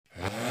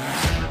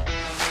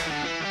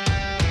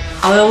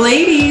Hello,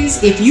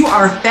 ladies. If you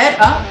are fed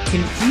up,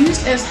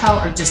 confused as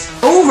hell, or just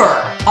over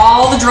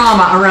all the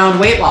drama around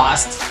weight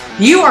loss,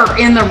 you are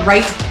in the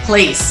right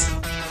place.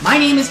 My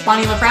name is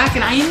Bonnie LaFrac,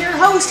 and I am your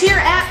host here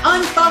at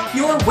Unfuck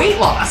Your Weight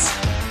Loss,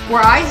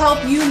 where I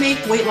help you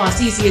make weight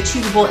loss easy,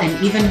 achievable,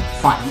 and even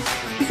fun.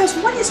 Because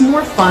what is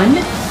more fun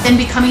than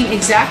becoming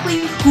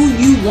exactly who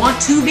you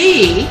want to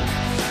be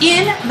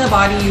in the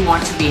body you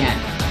want to be in?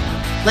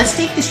 Let's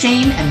take the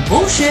shame and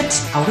bullshit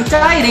out of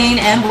dieting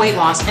and weight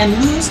loss and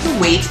lose the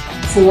weight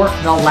for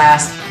the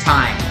last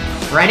time.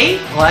 Ready?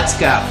 Let's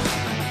go.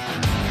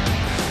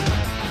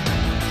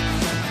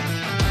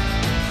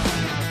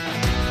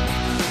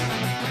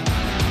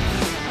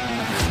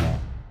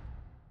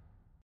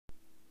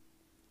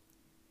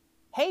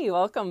 Hey,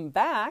 welcome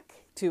back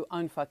to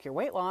Unfuck Your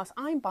Weight Loss.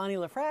 I'm Bonnie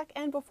LaFrac,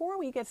 and before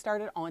we get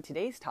started on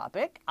today's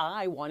topic,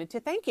 I wanted to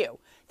thank you.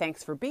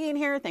 Thanks for being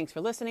here. Thanks for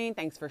listening.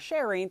 Thanks for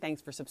sharing.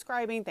 Thanks for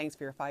subscribing. Thanks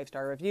for your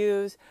 5-star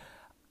reviews.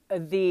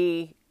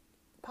 The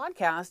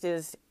podcast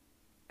is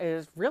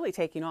really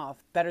taking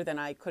off better than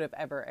I could have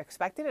ever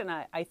expected, and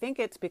I think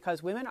it's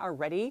because women are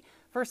ready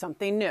for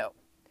something new.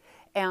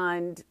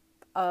 And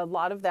a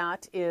lot of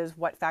that is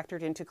what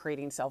factored into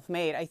creating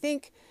Self-Made. I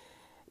think,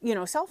 you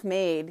know,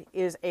 Self-Made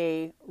is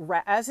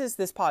as is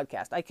this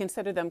podcast. I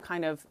consider them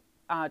kind of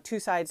two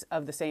sides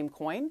of the same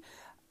coin.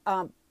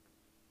 I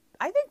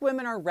think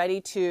women are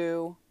ready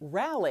to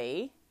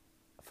rally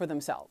for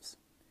themselves.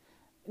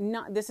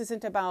 This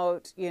isn't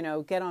about,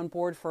 get on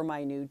board for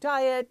my new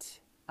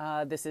diet.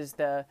 This is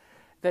the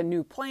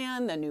new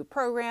plan, the new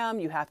program.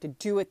 You have to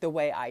do it the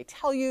way I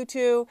tell you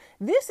to.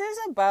 This is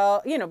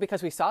about,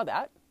 because we saw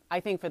that, I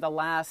think for the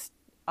last,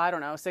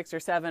 6 or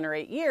 7 or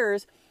 8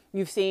 years,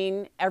 you've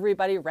seen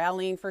everybody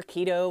rallying for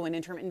keto and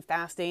intermittent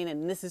fasting,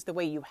 and this is the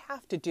way you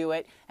have to do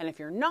it. And if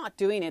you're not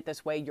doing it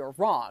this way, you're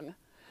wrong.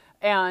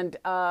 And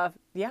I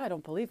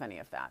don't believe any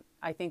of that.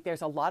 I think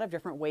there's a lot of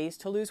different ways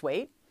to lose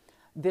weight.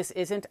 This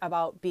isn't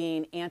about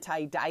being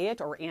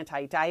anti-diet or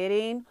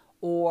anti-dieting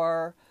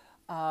or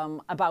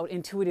about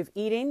intuitive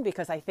eating,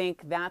 because I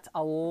think that's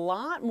a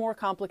lot more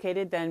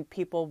complicated than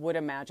people would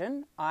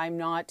imagine. I'm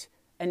not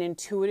an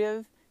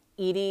intuitive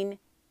eating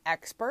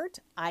expert.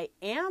 I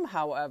am,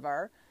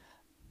 however,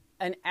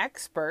 an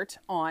expert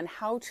on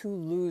how to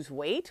lose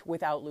weight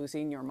without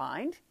losing your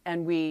mind.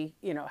 And we,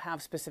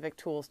 have specific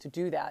tools to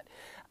do that.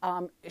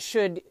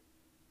 Should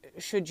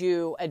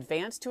you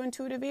advance to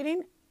intuitive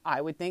eating?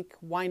 I would think,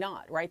 why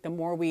not, right? The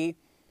more we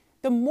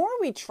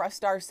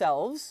trust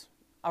ourselves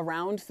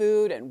around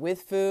food and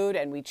with food,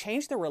 and we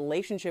change the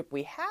relationship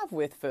we have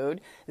with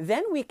food,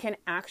 then we can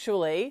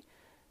actually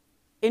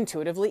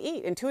intuitively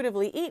eat.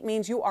 Intuitively eat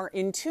means you are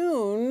in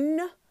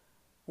tune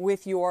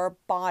with your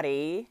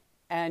body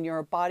and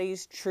your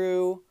body's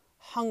true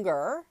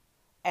hunger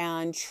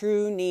and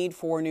true need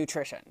for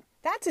nutrition.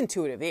 That's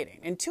intuitive eating.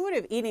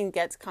 Intuitive eating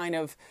gets kind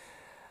of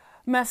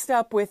messed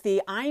up with the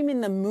I'm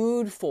in the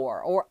mood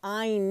for, or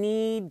I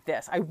need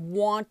this, I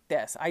want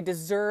this, I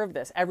deserve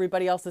this,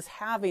 everybody else is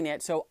having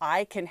it, so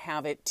I can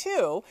have it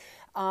too.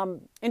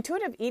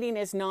 Intuitive eating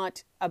is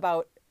not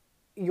about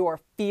your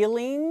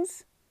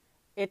feelings.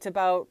 It's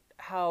about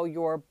how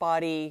your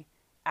body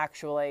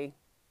actually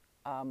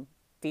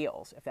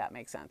feels, if that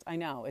makes sense. I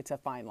know, it's a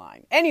fine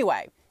line.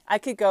 Anyway, I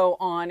could go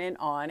on and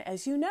on,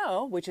 as you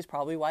know, which is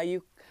probably why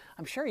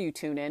I'm sure you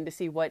tune in to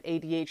see what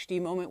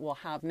ADHD moment we'll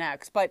have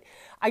next. But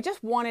I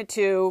just wanted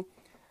to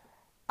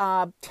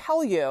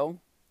tell you,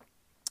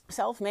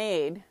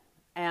 Self-Made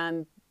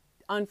and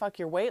Unfuck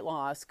Your Weight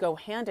Loss go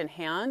hand in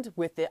hand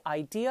with the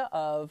idea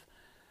of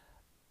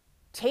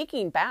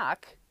taking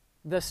back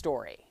the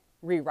story,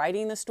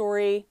 rewriting the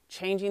story,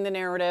 changing the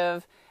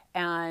narrative,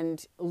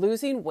 and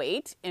losing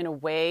weight in a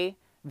way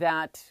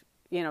that,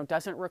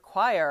 doesn't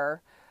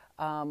require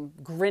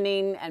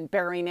grinning and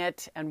bearing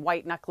it and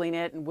white knuckling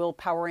it and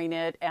willpowering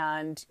it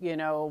and,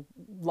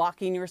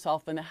 locking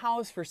yourself in the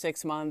house for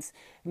 6 months,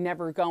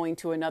 never going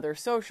to another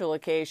social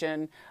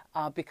occasion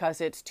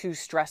because it's too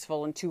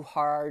stressful and too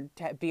hard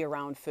to be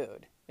around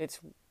food. It's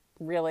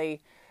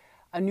really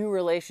a new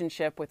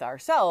relationship with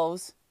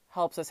ourselves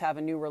helps us have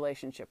a new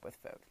relationship with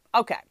food.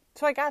 Okay,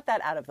 so I got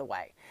that out of the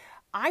way.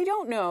 I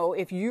don't know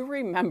if you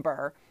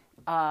remember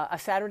a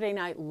Saturday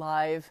Night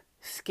Live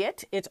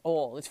skit. It's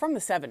old. It's from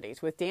the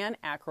 70s with Dan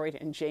Aykroyd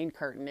and Jane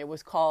Curtin. It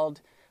was called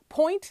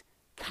Point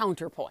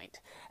Counterpoint.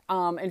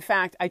 In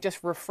fact, I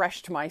just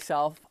refreshed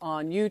myself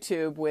on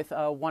YouTube with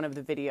one of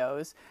the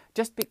videos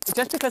just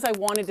because I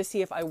wanted to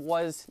see if I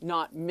was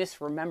not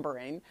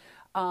misremembering.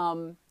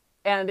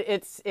 And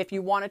it's, if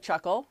you want to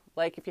chuckle,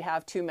 like if you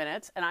have 2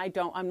 minutes, and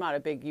I'm not a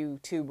big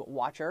YouTube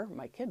watcher,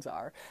 my kids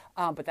are,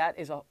 but that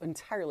is an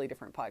entirely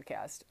different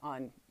podcast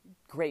on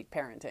great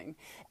parenting.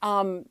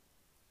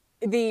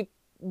 The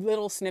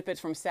little snippets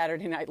from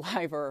Saturday Night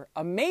Live are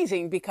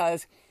amazing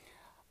because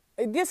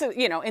this is,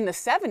 in the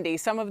 70s,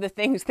 some of the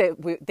things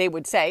that they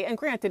would say, and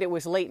granted it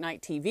was late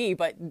night TV,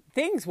 but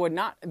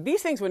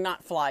these things would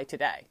not fly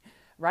today,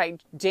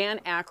 right? Dan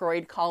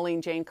Aykroyd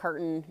calling Jane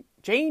Curtin,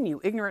 Jane, you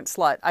ignorant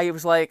slut. I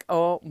was like,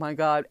 oh my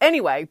God.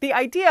 Anyway, the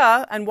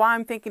idea and why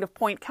I'm thinking of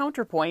point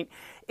counterpoint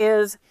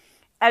is,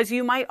 as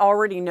you might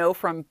already know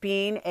from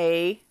being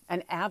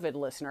an avid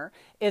listener,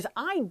 is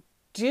I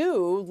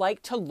do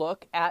like to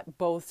look at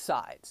both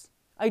sides.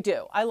 I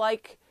do. I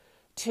like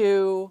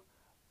to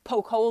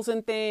poke holes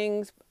in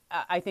things.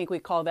 I think we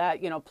call that,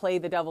 play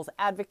the devil's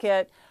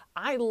advocate.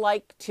 I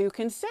like to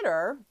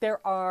consider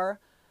there are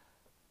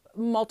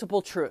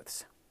multiple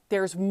truths.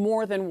 There's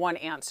more than one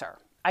answer.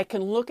 I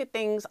can look at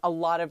things a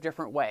lot of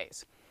different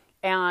ways.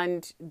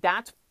 And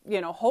that's,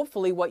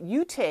 hopefully what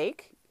you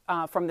take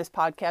from this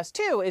podcast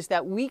too, is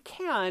that we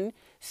can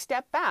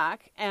step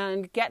back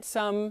and get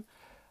some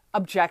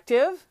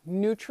objective,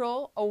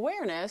 neutral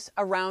awareness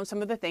around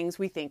some of the things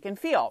we think and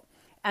feel.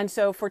 And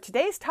so for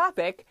today's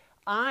topic,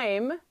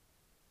 I'm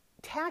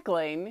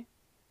tackling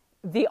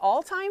the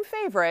all-time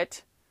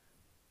favorite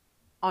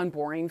on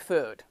boring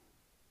food.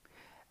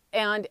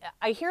 And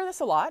I hear this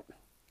a lot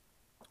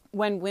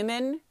when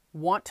women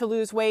want to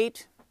lose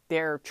weight,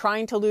 they're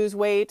trying to lose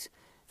weight,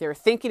 they're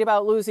thinking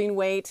about losing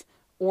weight,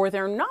 or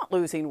they're not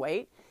losing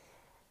weight.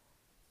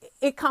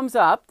 It comes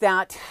up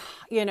that,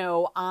 and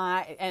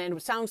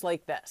it sounds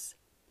like this.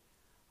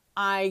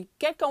 I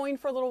get going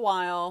for a little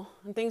while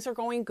and things are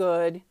going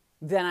good.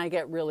 Then I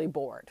get really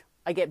bored.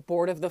 I get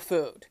bored of the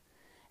food.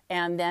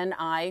 And then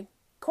I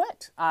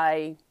quit.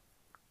 I,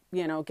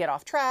 get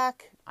off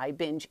track. I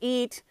binge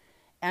eat.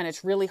 And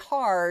it's really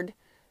hard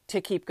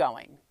to keep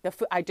going.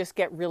 I just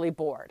get really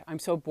bored. I'm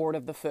so bored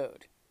of the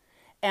food.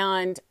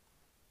 And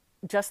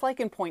just like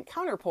in point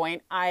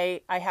counterpoint,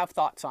 I have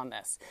thoughts on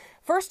this.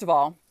 First of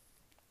all,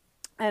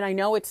 and I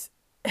know it's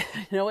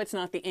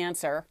not the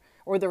answer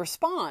or the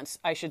response,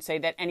 I should say,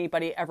 that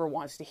anybody ever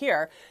wants to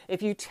hear.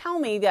 If you tell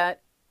me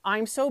that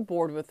I'm so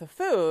bored with the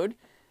food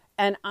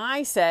and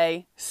I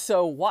say,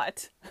 so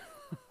what?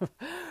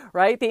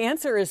 Right? The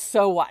answer is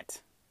so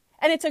what?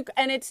 And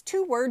it's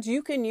two words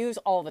you can use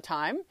all the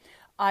time.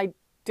 I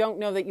don't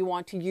know that you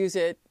want to use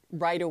it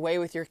right away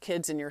with your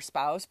kids and your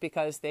spouse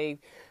because they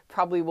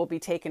probably will be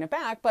taken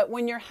aback. But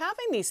when you're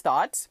having these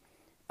thoughts,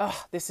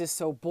 oh, this is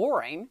so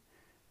boring.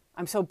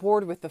 I'm so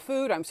bored with the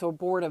food. I'm so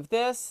bored of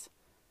this.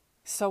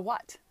 So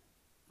what?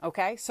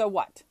 Okay, so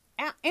what?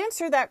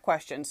 Answer that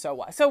question, so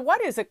what? So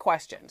what is a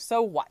question?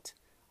 So what?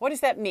 What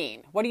does that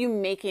mean? What are you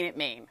making it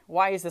mean?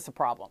 Why is this a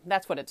problem?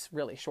 That's what it's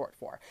really short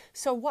for.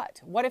 So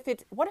what? What if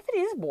it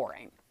is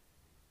boring?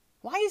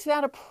 Why is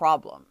that a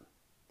problem?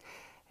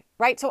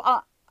 Right? So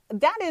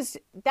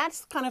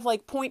that's kind of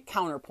like point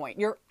counterpoint.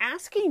 You're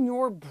asking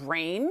your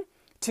brain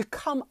to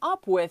come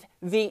up with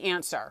the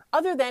answer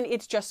other than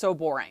it's just so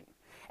boring.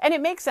 And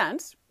it makes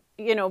sense.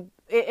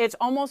 It's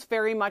almost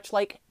very much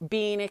like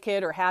being a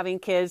kid or having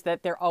kids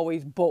that they're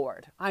always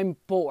bored. I'm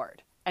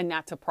bored. And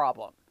that's a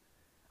problem.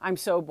 I'm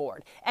so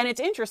bored. And it's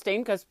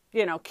interesting because,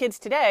 kids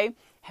today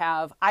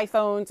have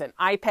iPhones and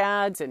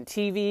iPads and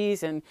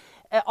TVs and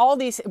all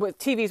these with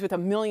TVs with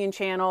 1 million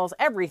channels,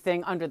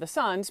 everything under the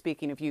sun.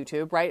 Speaking of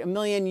YouTube, right? 1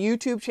 million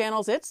YouTube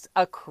channels. It's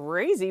a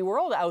crazy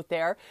world out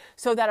there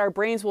so that our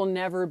brains will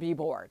never be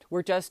bored.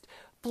 We're just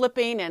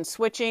flipping and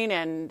switching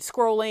and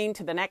scrolling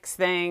to the next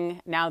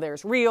thing. Now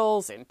there's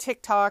Reels and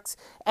TikToks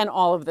and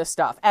all of this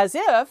stuff, as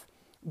if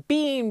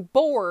being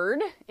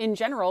bored in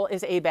general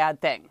is a bad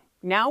thing.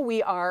 Now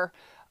we are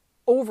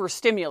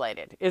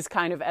overstimulated, is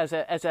kind of as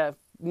a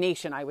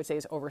nation, I would say,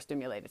 is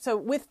overstimulated. So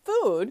with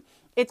food,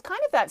 it's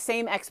kind of that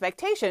same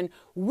expectation.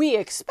 We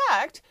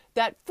expect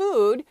that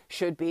food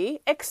should be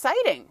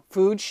exciting.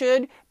 Food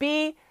should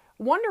be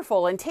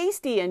wonderful and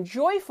tasty and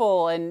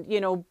joyful and,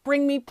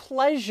 bring me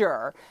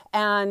pleasure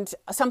and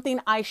something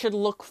I should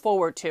look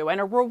forward to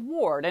and a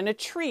reward and a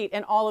treat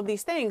and all of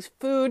these things.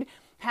 Food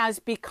has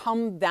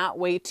become that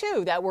way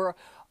too, that we're,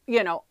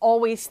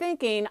 always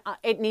thinking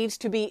it needs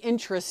to be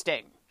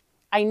interesting.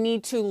 I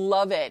need to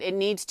love it. It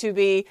needs to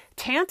be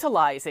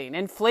tantalizing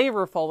and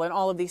flavorful and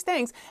all of these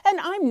things. And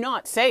I'm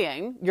not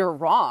saying you're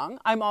wrong.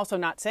 I'm also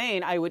not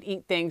saying I would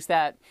eat things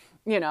that,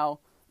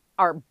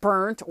 are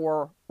burnt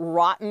or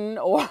rotten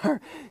or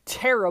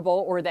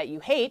terrible or that you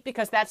hate,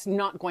 because that's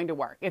not going to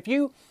work. If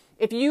you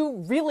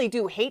really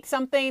do hate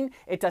something,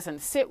 it doesn't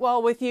sit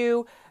well with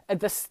you,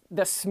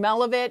 the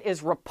smell of it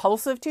is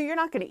repulsive to you, you're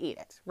not going to eat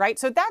it, right?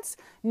 So that's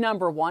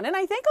number one. And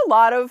I think a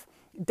lot of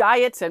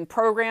diets and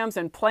programs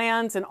and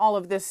plans and all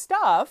of this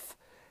stuff,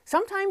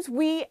 sometimes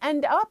we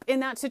end up in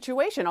that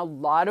situation. A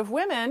lot of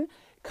women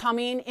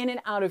coming in and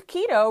out of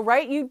keto,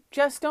 right? You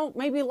just don't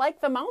maybe like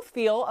the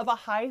mouthfeel of a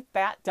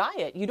high-fat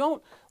diet. You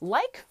don't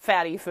like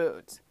fatty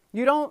foods.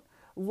 You don't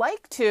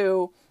like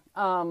to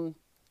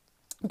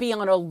be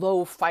on a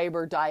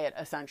low-fiber diet,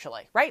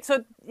 essentially, right?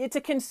 So it's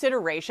a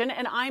consideration,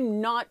 and I'm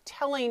not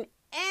telling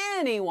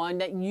anyone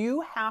that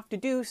you have to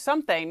do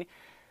something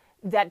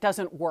that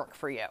doesn't work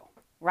for you,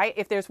 right?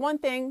 If there's one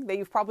thing that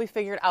you've probably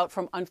figured out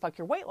from Unfuck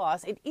Your Weight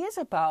Loss, it is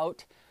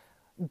about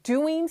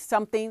doing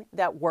something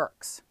that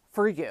works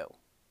for you.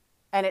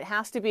 And it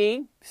has to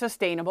be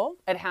sustainable.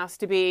 It has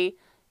to be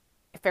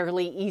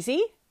fairly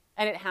easy.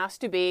 And it has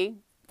to be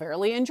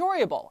fairly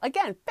enjoyable.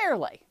 Again,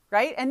 fairly,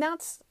 right? And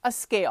that's a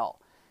scale.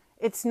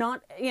 It's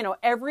not,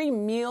 every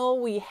meal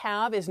we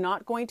have is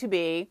not going to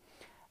be,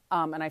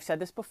 and I've said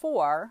this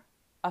before,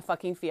 a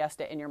fucking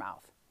fiesta in your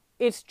mouth.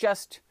 It's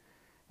just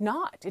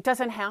not. It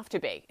doesn't have to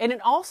be.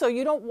 And also,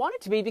 you don't want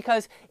it to be,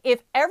 because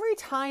if every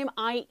time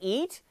I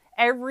eat,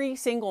 every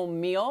single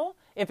meal,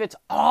 if it's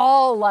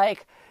all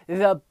like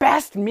the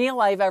best meal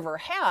I've ever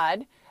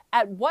had,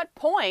 at what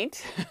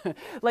point,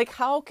 like,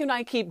 how can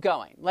I keep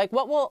going? Like,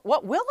 what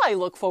will I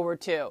look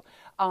forward to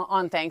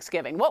on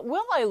Thanksgiving? What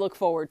will I look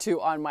forward to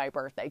on my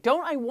birthday?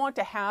 Don't I want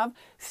to have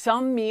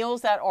some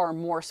meals that are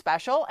more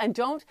special? And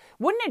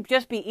wouldn't it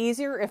just be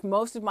easier if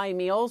most of my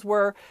meals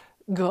were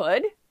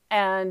good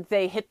and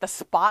they hit the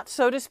spot,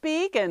 so to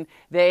speak, and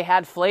they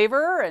had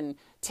flavor and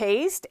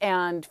taste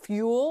and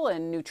fuel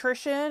and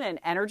nutrition and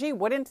energy?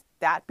 Wouldn't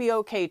that be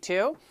okay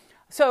too?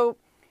 So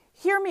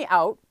hear me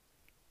out.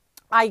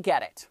 I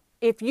get it.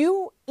 If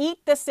you eat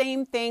the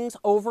same things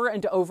over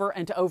and over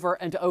and over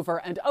and over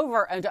and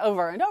over and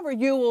over and over,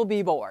 you will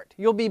be bored.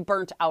 You'll be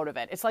burnt out of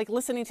it. It's like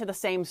listening to the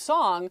same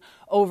song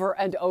over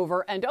and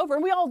over and over.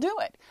 And we all do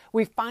it.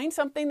 We find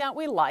something that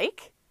we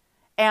like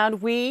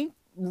and we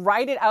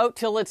write it out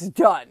till it's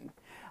done.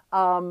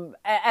 And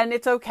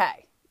it's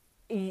okay.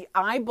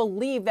 I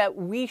believe that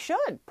we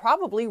should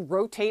probably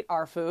rotate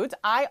our foods.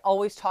 I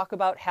always talk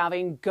about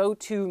having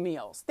go-to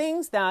meals,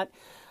 things that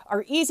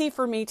are easy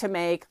for me to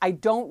make. I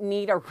don't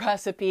need a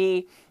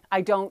recipe.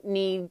 I don't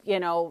need,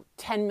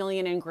 10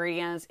 million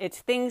ingredients. It's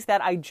things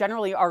that I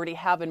generally already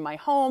have in my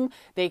home.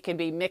 They can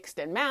be mixed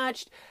and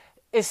matched.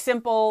 It's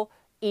simple,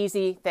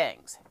 easy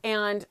things.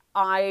 And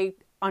I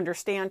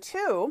understand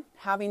too,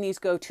 having these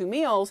go-to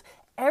meals,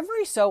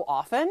 every so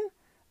often,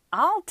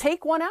 I'll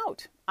take one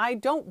out. I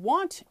don't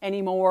want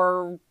any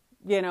more,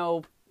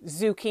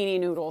 zucchini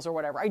noodles or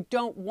whatever. I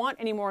don't want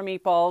any more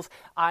meatballs.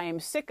 I am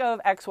sick of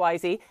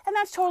XYZ, and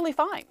that's totally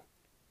fine,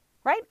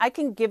 right? I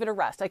can give it a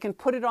rest. I can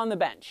put it on the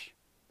bench.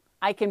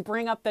 I can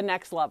bring up the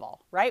next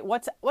level, right?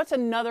 What's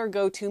another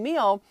go-to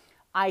meal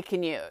I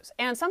can use?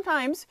 And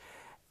sometimes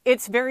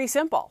it's very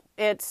simple.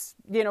 It's,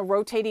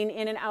 rotating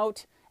in and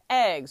out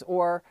eggs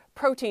or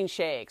protein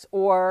shakes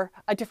or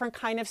a different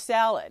kind of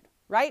salad,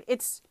 right?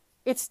 It's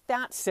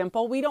that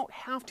simple. We don't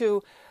have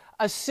to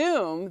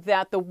assume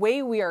that the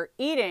way we are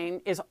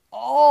eating is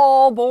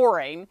all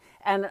boring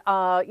and,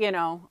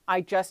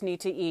 I just need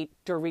to eat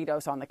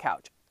Doritos on the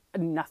couch.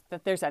 Not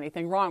that there's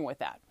anything wrong with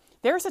that.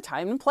 There's a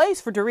time and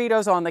place for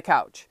Doritos on the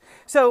couch.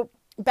 So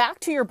back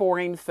to your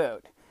boring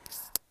food.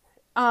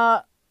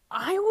 I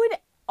would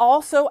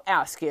also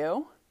ask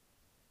you,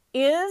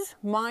 is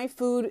my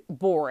food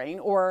boring,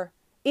 or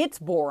it's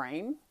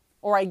boring,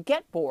 or I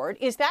get bored?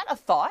 Is that a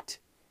thought,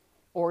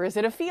 or is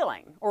it a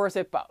feeling, or is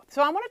it both?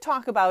 So I want to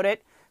talk about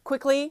it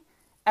quickly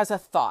as a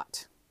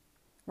thought,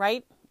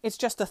 right? It's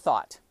just a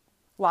thought.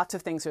 Lots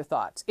of things are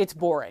thoughts. It's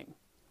boring.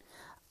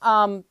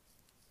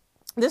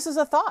 This is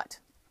a thought.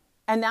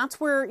 And that's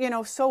where,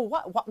 so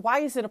what? Why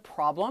is it a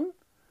problem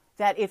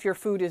that if your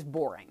food is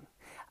boring?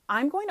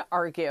 I'm going to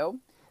argue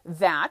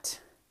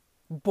that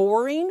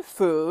boring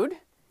food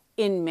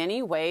in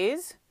many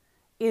ways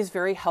is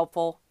very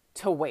helpful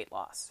to weight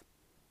loss.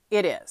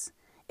 It is.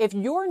 If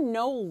you're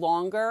no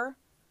longer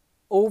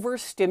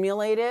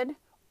overstimulated,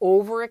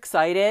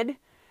 overexcited,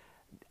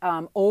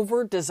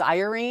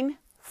 over-desiring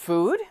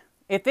food,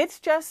 if it's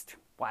just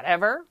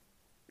whatever,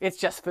 it's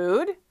just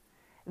food,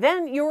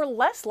 then you're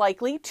less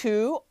likely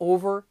to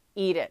overeat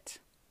it,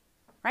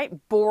 right?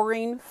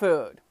 Boring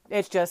food.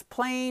 It's just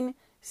plain,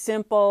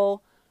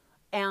 simple,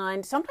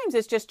 and sometimes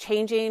it's just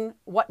changing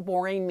what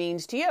boring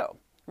means to you,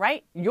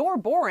 right? Your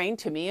boring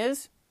to me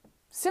is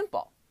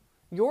simple.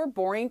 Your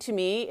boring to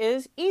me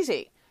is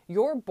easy.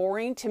 Your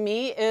boring to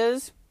me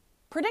is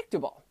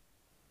predictable,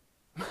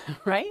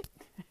 right?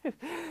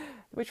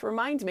 Which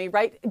reminds me,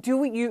 right?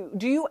 Do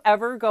you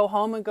ever go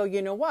home and go,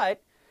 you know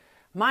what?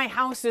 My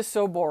house is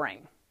so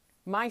boring.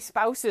 My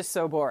spouse is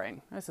so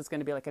boring. This is going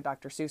to be like a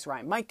Dr. Seuss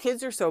rhyme. My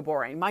kids are so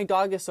boring. My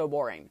dog is so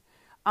boring.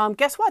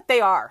 Guess what? They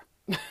are.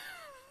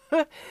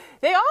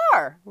 They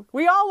are.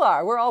 We all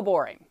are. We're all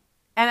boring.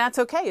 And that's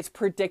okay. It's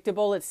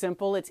predictable. It's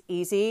simple. It's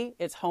easy.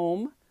 It's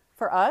home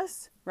for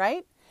us,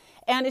 right?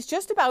 And it's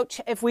just about,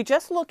 if we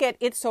just look at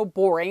it's so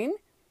boring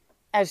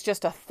as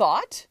just a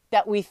thought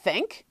that we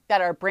think,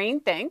 that our brain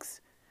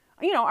thinks,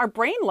 our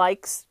brain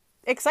likes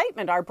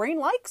excitement. Our brain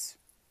likes,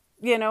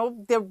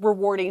 the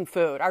rewarding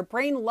food. Our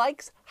brain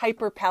likes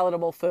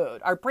hyper-palatable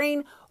food. Our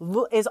brain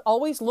is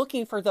always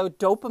looking for the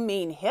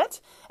dopamine hit.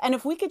 And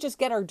if we could just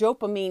get our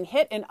dopamine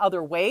hit in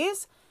other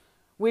ways,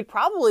 we'd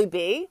probably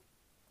be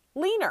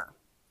leaner.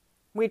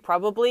 We'd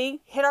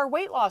probably hit our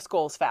weight loss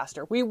goals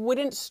faster. We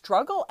wouldn't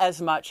struggle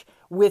as much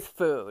with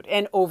food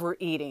and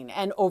overeating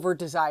and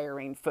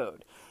over-desiring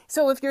food.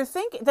 So if you're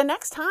thinking, the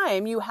next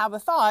time you have a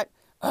thought,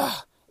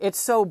 it's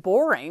so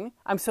boring,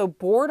 I'm so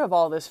bored of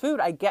all this food,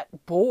 I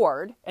get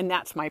bored, and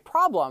that's my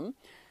problem,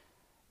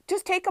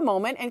 just take a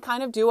moment and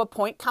kind of do a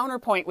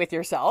counterpoint with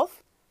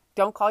yourself.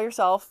 Don't call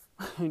yourself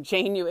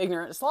Jane, you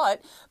ignorant slut,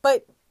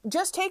 but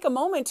just take a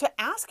moment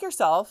to ask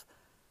yourself,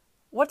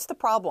 what's the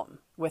problem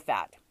with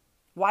that?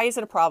 Why is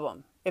it a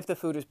problem if the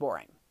food is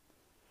boring?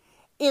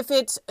 If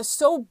it's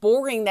so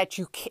boring that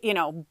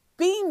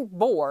being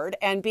bored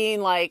and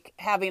being like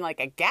having like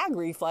a gag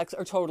reflex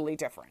are totally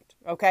different.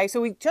 Okay. So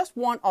we just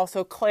want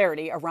also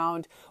clarity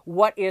around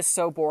what is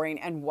so boring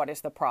and what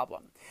is the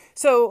problem.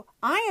 So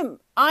I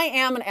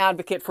am an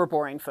advocate for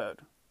boring food.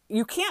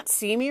 You can't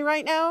see me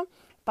right now,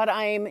 but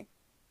I'm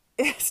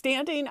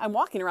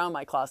walking around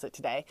my closet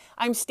today.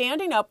 I'm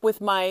standing up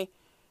with my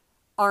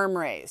arm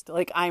raised.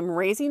 Like I'm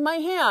raising my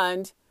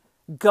hand,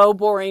 go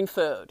boring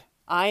food.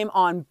 I'm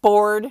on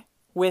board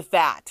with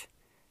that.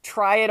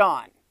 Try it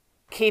on.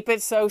 Keep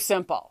it so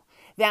simple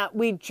that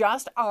we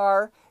just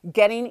are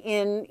getting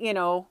in,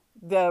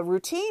 the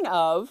routine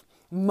of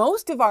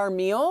most of our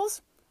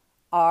meals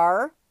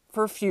are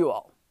for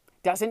fuel.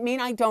 Doesn't mean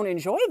I don't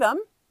enjoy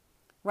them,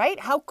 right?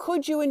 How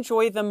could you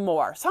enjoy them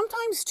more?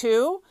 Sometimes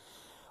too,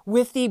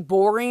 with the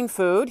boring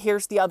food,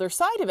 here's the other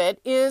side of it,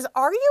 is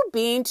are you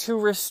being too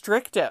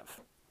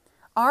restrictive?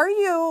 Are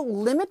you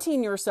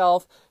limiting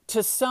yourself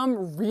to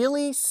some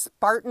really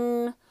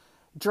Spartan,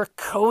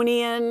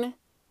 draconian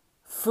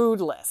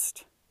food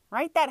list,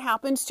 right? That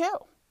happens too.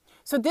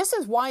 So this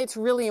is why it's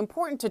really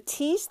important to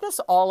tease this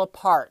all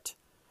apart,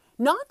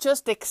 not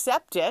just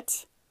accept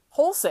it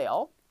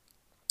wholesale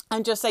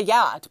and just say,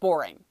 yeah, it's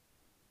boring.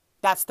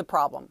 That's the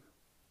problem.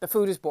 The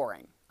food is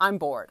boring. I'm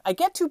bored. I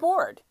get too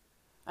bored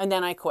and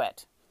then I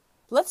quit.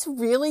 Let's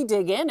really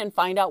dig in and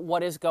find out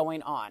what is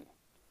going on.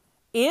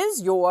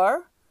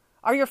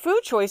 Are your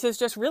food choices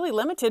just really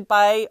limited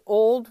by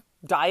old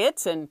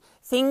diets and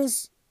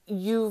things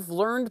you've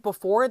learned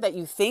before that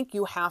you think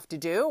you have to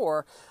do,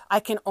 or I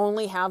can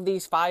only have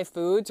these 5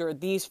 foods or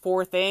these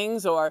 4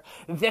 things or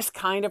this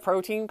kind of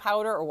protein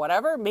powder or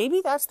whatever?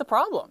 Maybe that's the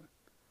problem.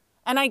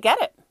 And I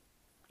get it.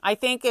 I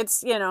think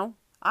it's,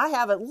 I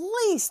have at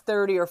least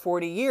 30 or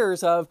 40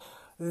 years of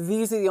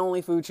these are the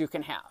only foods you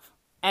can have.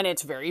 And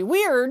it's very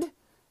weird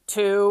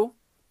to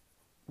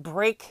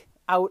break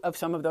out of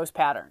some of those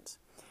patterns.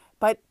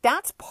 But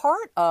that's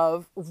part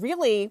of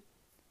really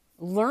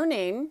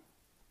learning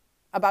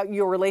about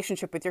your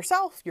relationship with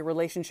yourself, your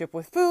relationship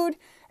with food,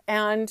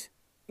 and,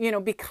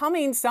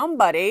 becoming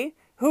somebody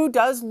who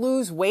does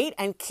lose weight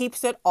and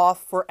keeps it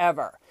off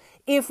forever.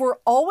 If we're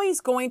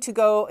always going to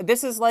go,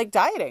 this is like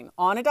dieting,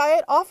 on a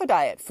diet, off a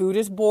diet. Food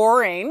is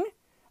boring.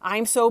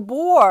 I'm so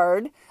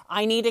bored.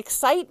 I need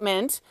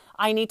excitement.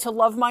 I need to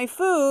love my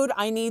food.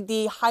 I need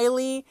the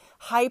highly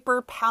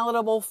hyper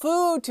palatable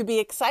food to be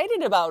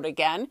excited about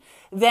again.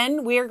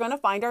 Then we are going to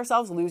find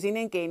ourselves losing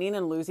and gaining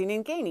and losing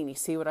and gaining. You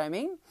see what I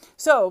mean?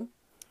 So,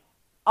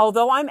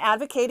 although I'm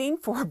advocating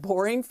for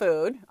boring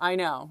food, I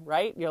know,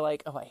 right? You're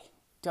like, oh, I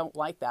don't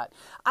like that.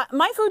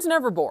 My food's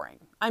never boring.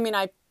 I mean,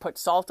 I put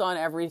salt on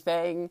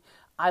everything.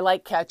 I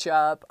like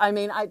ketchup. I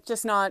mean,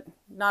 not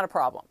a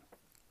problem.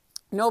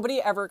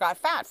 Nobody ever got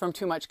fat from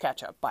too much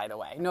ketchup, by the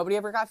way. Nobody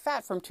ever got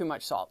fat from too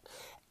much salt.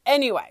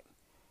 Anyway,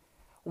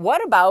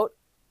 what about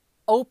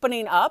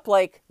opening up,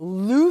 like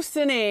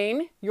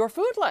loosening your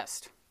food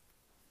list,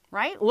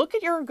 right? Look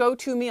at your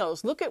go-to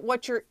meals. Look at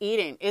what you're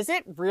eating. Is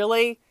it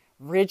really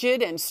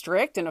rigid and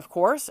strict? And of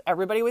course,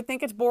 everybody would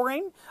think it's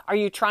boring. Are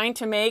you trying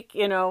to make,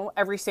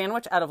 every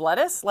sandwich out of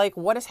lettuce? Like,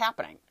 what is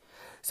happening?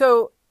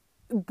 So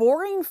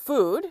boring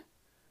food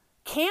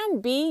can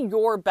be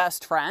your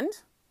best friend,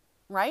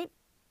 right?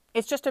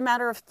 It's just a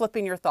matter of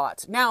flipping your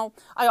thoughts. Now,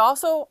 I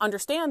also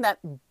understand that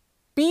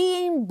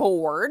being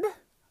bored,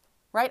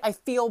 right? I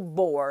feel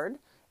bored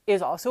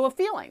is also a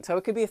feeling. So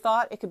it could be a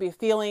thought, it could be a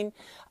feeling.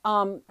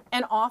 And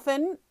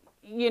often,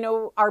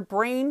 our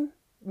brain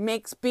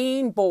makes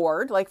being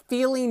bored, like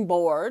feeling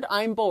bored,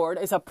 I'm bored,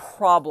 is a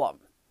problem,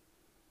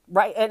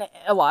 right? And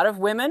a lot of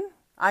women,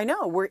 I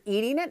know, we're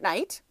eating at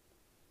night,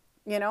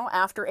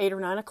 after 8 or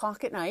 9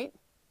 o'clock at night.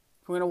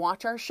 We're going to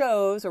watch our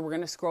shows, or we're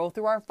going to scroll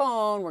through our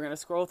phone. We're going to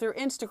scroll through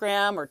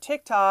Instagram or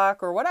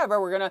TikTok or whatever.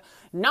 We're going to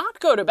not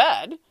go to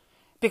bed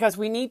because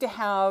we need to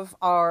have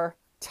our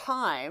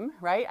time,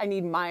 right? I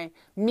need my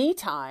me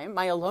time,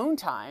 my alone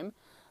time.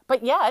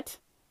 But yet,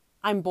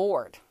 I'm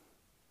bored.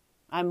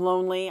 I'm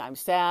lonely. I'm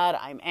sad.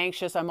 I'm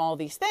anxious. I'm all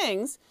these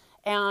things.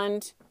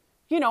 And,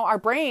 our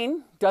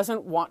brain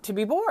doesn't want to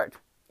be bored.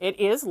 It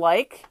is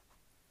like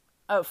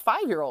a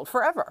 5-year-old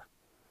forever.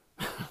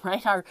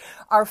 Right?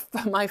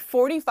 My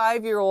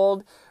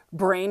 45-year-old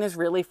brain is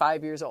really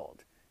 5 years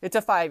old. It's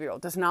a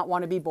 5-year-old, does not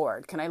want to be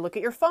bored. Can I look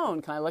at your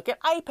phone? Can I look at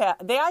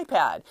the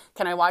iPad?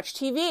 Can I watch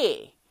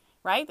TV?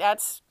 Right?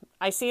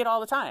 I see it all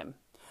the time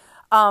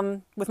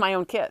with my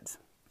own kids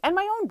and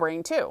my own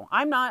brain too.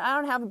 I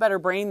don't have a better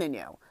brain than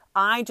you.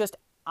 I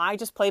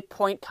just play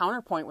point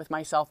counterpoint with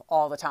myself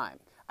all the time.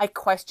 I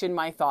question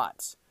my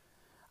thoughts.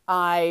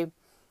 I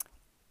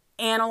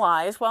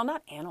analyze,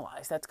 not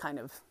analyze, that's kind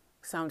of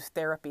sounds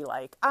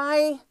therapy-like.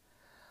 I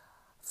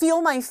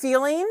feel my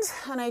feelings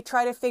and I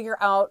try to figure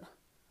out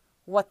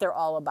what they're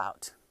all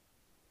about.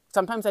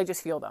 Sometimes I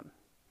just feel them.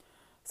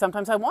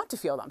 Sometimes I want to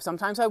feel them.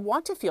 Sometimes I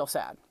want to feel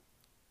sad.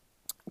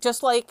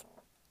 Just like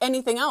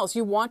anything else,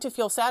 you want to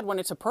feel sad when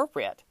it's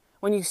appropriate.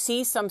 When you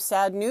see some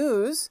sad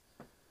news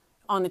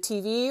on the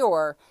TV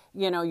or,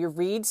 you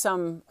read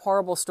some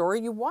horrible story,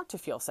 you want to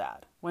feel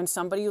sad. When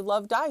somebody you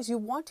love dies, you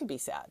want to be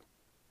sad.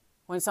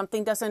 When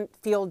something doesn't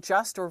feel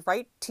just or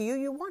right to you,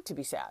 you want to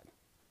be sad.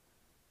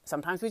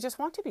 Sometimes we just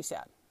want to be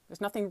sad.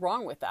 There's nothing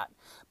wrong with that.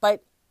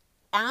 But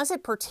as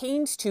it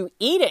pertains to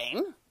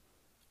eating,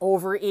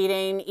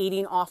 overeating,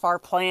 eating off our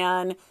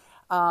plan,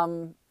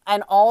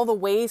 and all the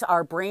ways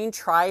our brain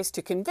tries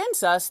to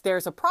convince us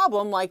there's a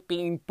problem, like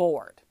being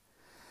bored.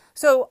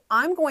 So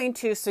I'm going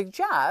to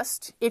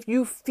suggest, if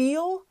you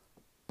feel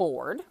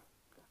bored,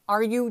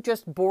 are you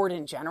just bored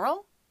in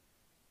general?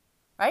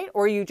 Right?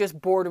 Or are you just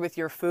bored with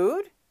your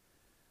food?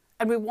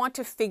 And we want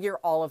to figure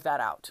all of that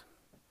out.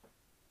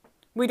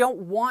 We don't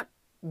want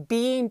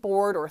being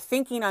bored or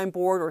thinking I'm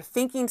bored or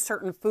thinking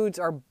certain foods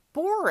are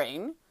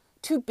boring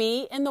to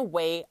be in the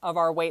way of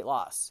our weight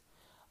loss.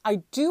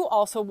 I do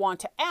also want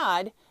to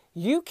add,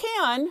 you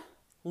can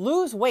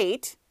lose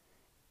weight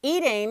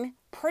eating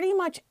pretty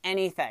much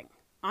anything.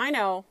 I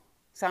know,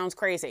 sounds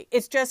crazy.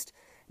 It's just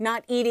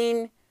not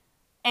eating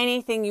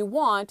anything you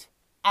want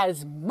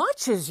as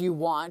much as you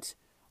want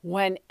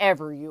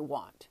whenever you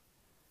want.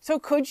 So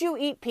could you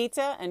eat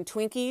pizza and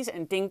Twinkies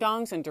and Ding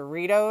Dongs and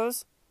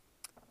Doritos,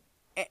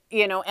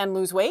 and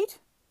lose weight?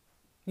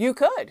 You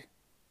could.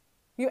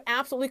 You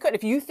absolutely could.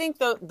 If you think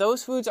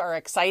those foods are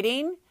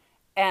exciting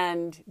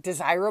and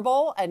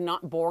desirable and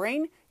not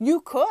boring,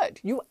 you could.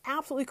 You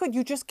absolutely could.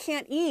 You just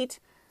can't eat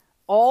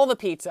all the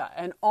pizza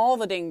and all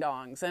the Ding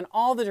Dongs and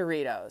all the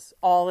Doritos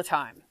all the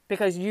time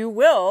because you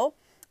will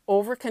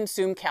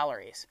overconsume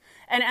calories.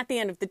 And at the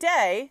end of the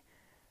day,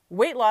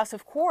 weight loss,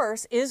 of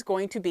course, is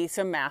going to be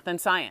some math and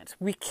science.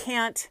 We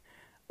can't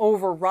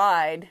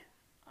override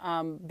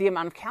the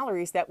amount of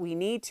calories that we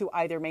need to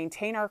either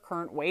maintain our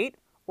current weight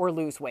or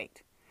lose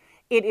weight.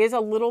 It is a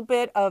little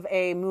bit of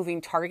a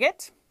moving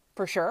target,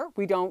 for sure.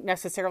 We don't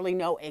necessarily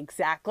know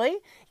exactly.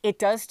 It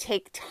does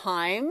take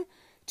time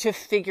to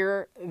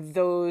figure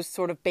those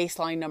sort of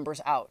baseline numbers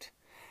out.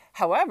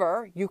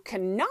 However, you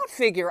cannot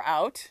figure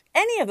out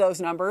any of those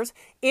numbers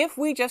if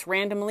we just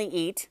randomly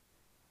eat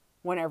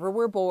whenever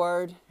we're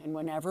bored and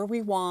whenever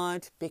we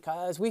want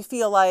because we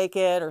feel like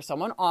it or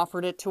someone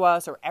offered it to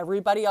us or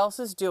everybody else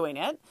is doing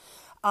it.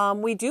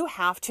 We do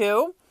have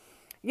to,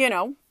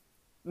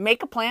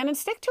 make a plan and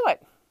stick to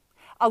it.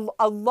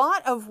 A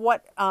lot of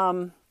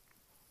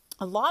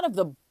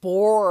the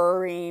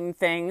boring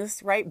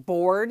things, right?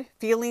 Bored,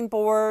 feeling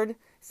bored,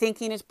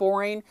 thinking it's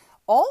boring,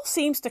 all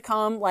seems to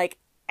come like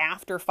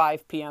after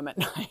 5 p.m. at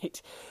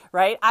night,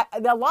 right?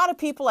 A lot of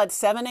people at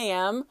 7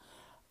 a.m.,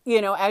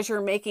 as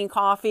you're making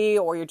coffee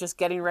or you're just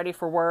getting ready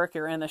for work,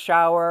 you're in the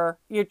shower,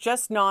 you're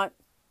just not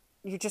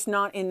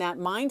in that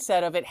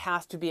mindset of it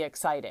has to be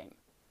exciting,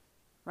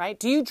 right?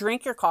 Do you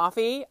drink your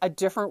coffee a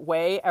different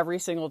way every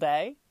single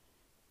day?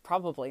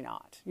 Probably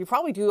not. You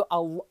probably do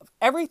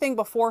everything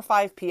before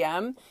 5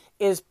 p.m.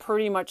 is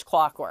pretty much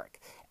clockwork.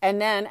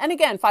 And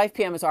again, 5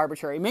 p.m. is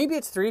arbitrary. Maybe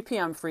it's 3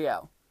 p.m. for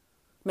you.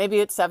 Maybe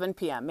it's 7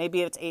 p.m.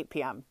 Maybe it's 8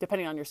 p.m.,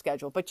 depending on your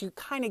schedule. But you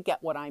kind of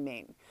get what I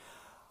mean.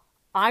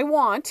 I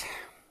want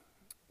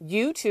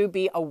you to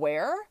be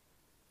aware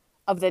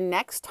of the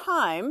next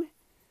time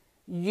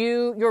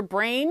your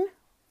brain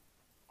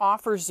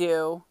offers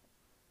you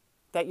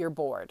that you're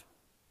bored,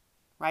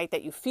 right?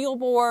 That you feel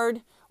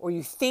bored or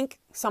you think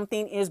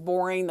something is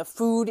boring, the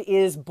food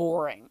is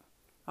boring,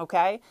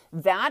 okay?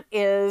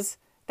 That's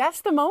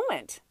the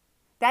moment.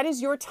 That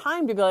is your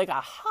time to be like,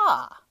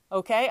 aha,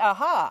 okay,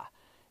 aha.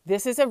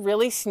 This is a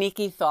really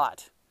sneaky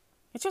thought.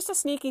 It's just a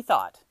sneaky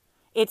thought.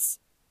 It's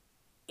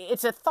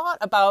a thought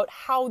about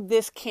how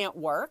this can't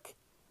work,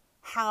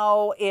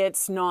 how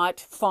it's not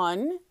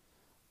fun,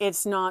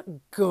 it's not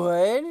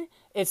good,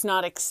 it's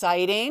not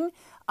exciting,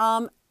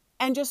 and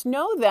just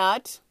know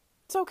that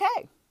it's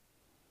okay.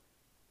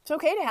 It's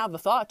okay to have the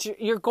thoughts.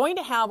 You're going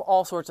to have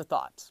all sorts of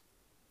thoughts.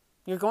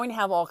 You're going to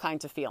have all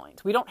kinds of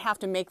feelings. We don't have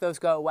to make those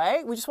go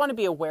away. We just want to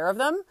be aware of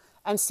them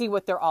and see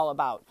what they're all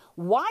about.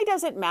 Why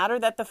does it matter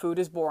that the food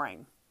is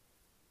boring?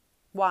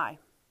 Why?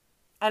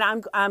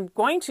 And I'm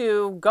going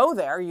to go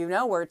there, you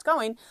know where it's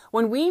going,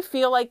 when we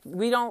feel like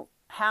we don't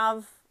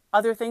have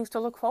other things to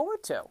look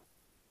forward to.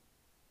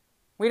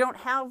 We don't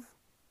have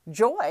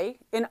joy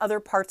in other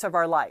parts of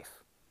our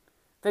life.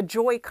 The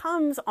joy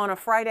comes on a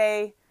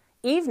Friday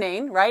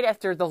evening, right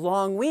after the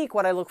long week.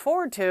 What I look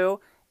forward to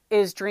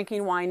is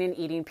drinking wine and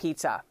eating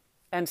pizza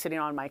and sitting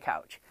on my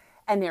couch.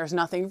 And there's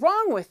nothing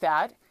wrong with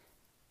that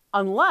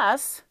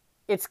unless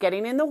it's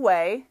getting in the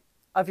way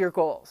of your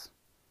goals.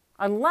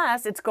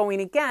 Unless it's going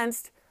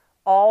against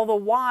all the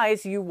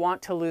whys you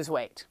want to lose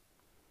weight.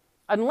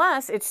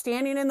 Unless it's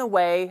standing in the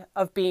way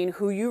of being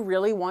who you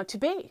really want to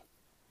be.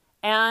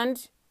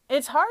 And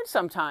it's hard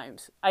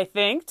sometimes, I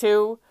think,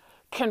 to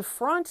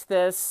confront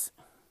this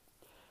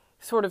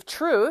sort of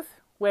truth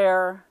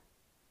where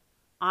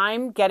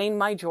I'm getting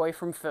my joy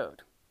from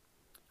food.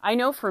 I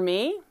know for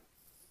me,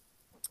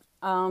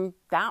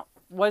 that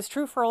was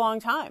true for a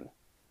long time.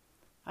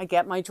 I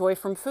get my joy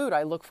from food.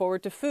 I look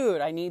forward to food.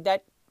 I need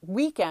that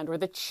weekend or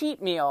the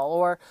cheat meal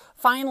or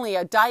finally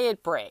a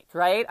diet break,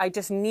 right? I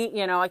just need,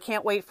 I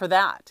can't wait for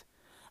that.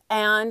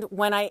 And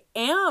when I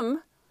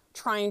am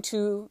trying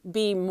to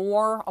be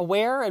more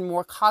aware and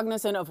more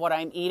cognizant of what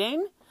I'm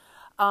eating,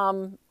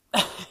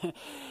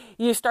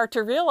 you start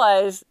to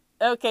realize,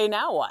 okay,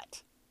 now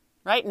what?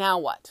 Right? Now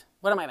what?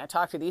 What am I going to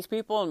talk to these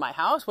people in my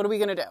house? What are we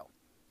going to do?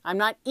 I'm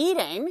not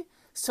eating,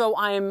 so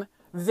I'm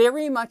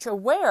very much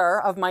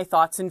aware of my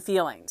thoughts and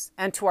feelings.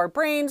 And to our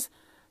brains,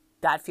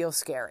 that feels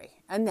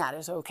scary, and that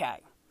is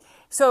okay.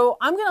 So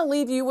I'm going to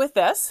leave you with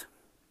this.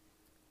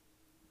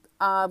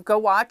 Go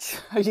watch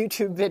a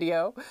YouTube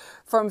video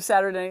from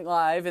Saturday Night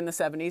Live in the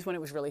 70s when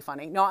it was really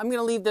funny. No, I'm going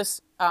to leave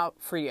this out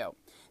for you.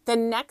 The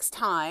next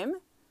time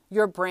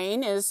your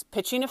brain is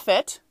pitching a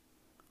fit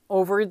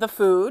over the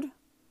food,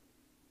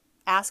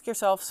 ask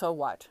yourself, so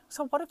what?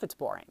 So what if it's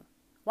boring?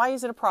 Why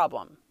is it a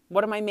problem?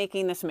 What am I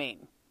making this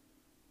mean?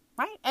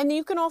 Right? And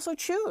you can also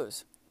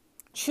choose.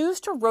 Choose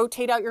to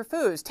rotate out your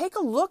foods. Take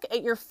a look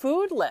at your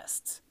food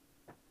lists.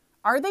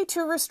 Are they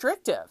too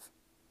restrictive?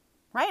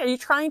 Right? Are you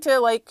trying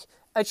to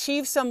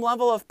achieve some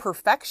level of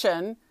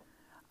perfection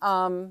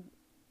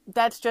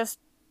that's just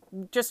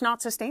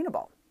not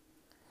sustainable?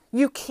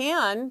 You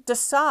can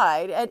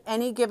decide at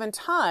any given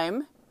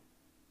time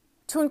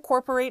to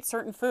incorporate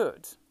certain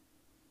foods.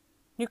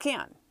 You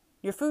can.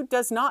 Your food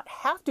does not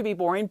have to be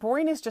boring.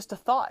 Boring is just a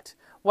thought.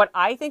 What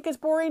I think is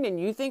boring and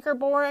you think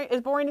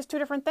is boring is two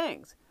different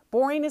things.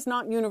 Boring is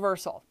not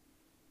universal.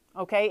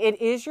 Okay?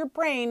 It is your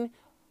brain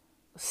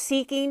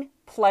seeking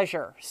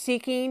pleasure,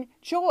 seeking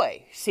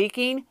joy,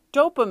 seeking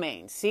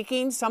dopamine,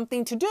 seeking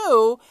something to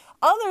do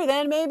other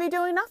than maybe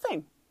doing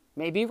nothing.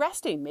 Maybe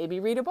resting, maybe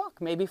read a book,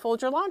 maybe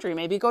fold your laundry,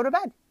 maybe go to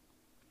bed.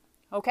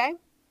 Okay?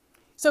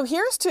 So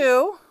here's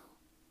to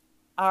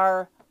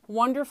our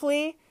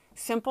wonderfully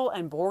simple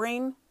and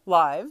boring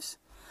lives.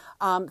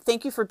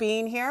 Thank you for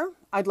being here.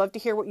 I'd love to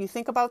hear what you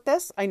think about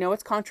this. I know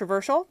it's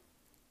controversial,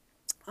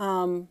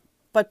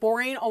 but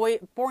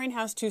boring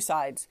has two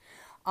sides.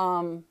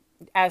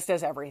 As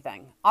does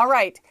everything. All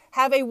right.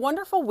 Have a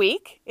wonderful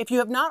week. If you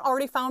have not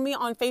already found me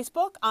on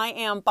Facebook, I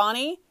am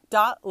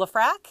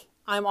Bonnie.Lafrac.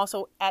 I'm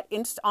also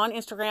on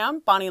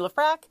Instagram, Bonnie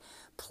Lafrac.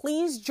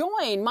 Please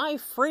join my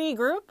free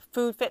group,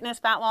 Food, Fitness,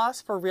 Fat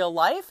Loss for Real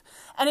Life.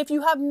 And if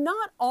you have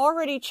not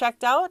already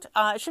checked out,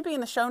 it should be in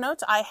the show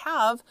notes, I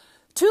have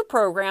 2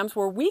 programs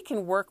where we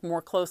can work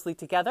more closely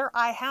together.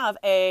 I have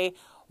a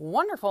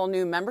wonderful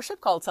new membership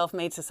called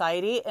Self-Made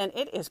Society, and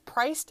it is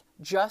priced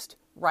just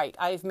right.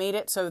 I've made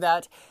it so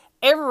that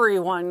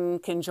everyone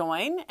can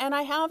join. And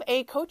I have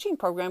a coaching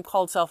program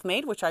called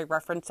Self-Made, which I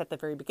referenced at the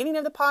very beginning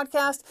of the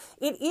podcast.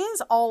 It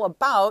is all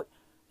about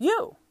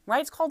you,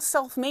 right? It's called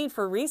Self-Made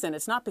for a reason.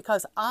 It's not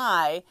because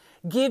I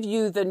give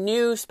you the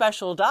new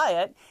special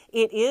diet.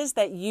 It is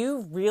that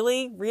you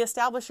really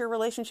reestablish your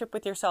relationship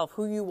with yourself,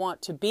 who you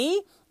want to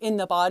be in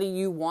the body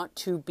you want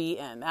to be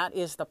in. That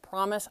is the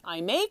promise I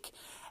make.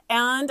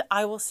 And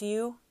I will see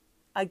you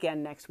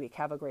again next week.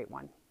 Have a great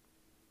one.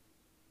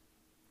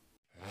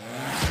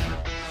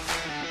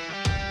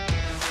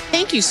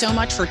 Thank you so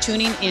much for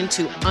tuning in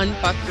to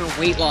Unfuck Your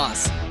Weight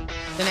Loss.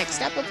 The next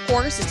step, of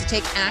course, is to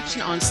take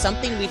action on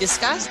something we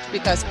discussed,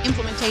 because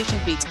implementation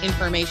beats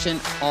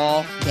information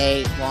all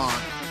day long.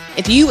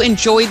 If you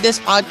enjoyed this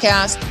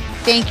podcast,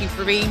 thank you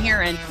for being here,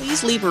 and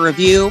please leave a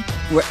review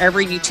wherever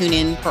you tune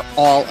in for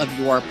all of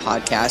your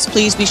podcasts.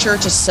 Please be sure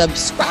to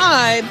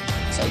subscribe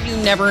so you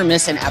never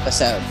miss an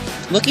episode.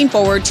 Looking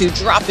forward to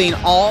dropping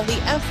all the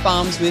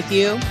F-bombs with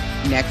you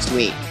next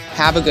week.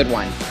 Have a good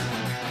one.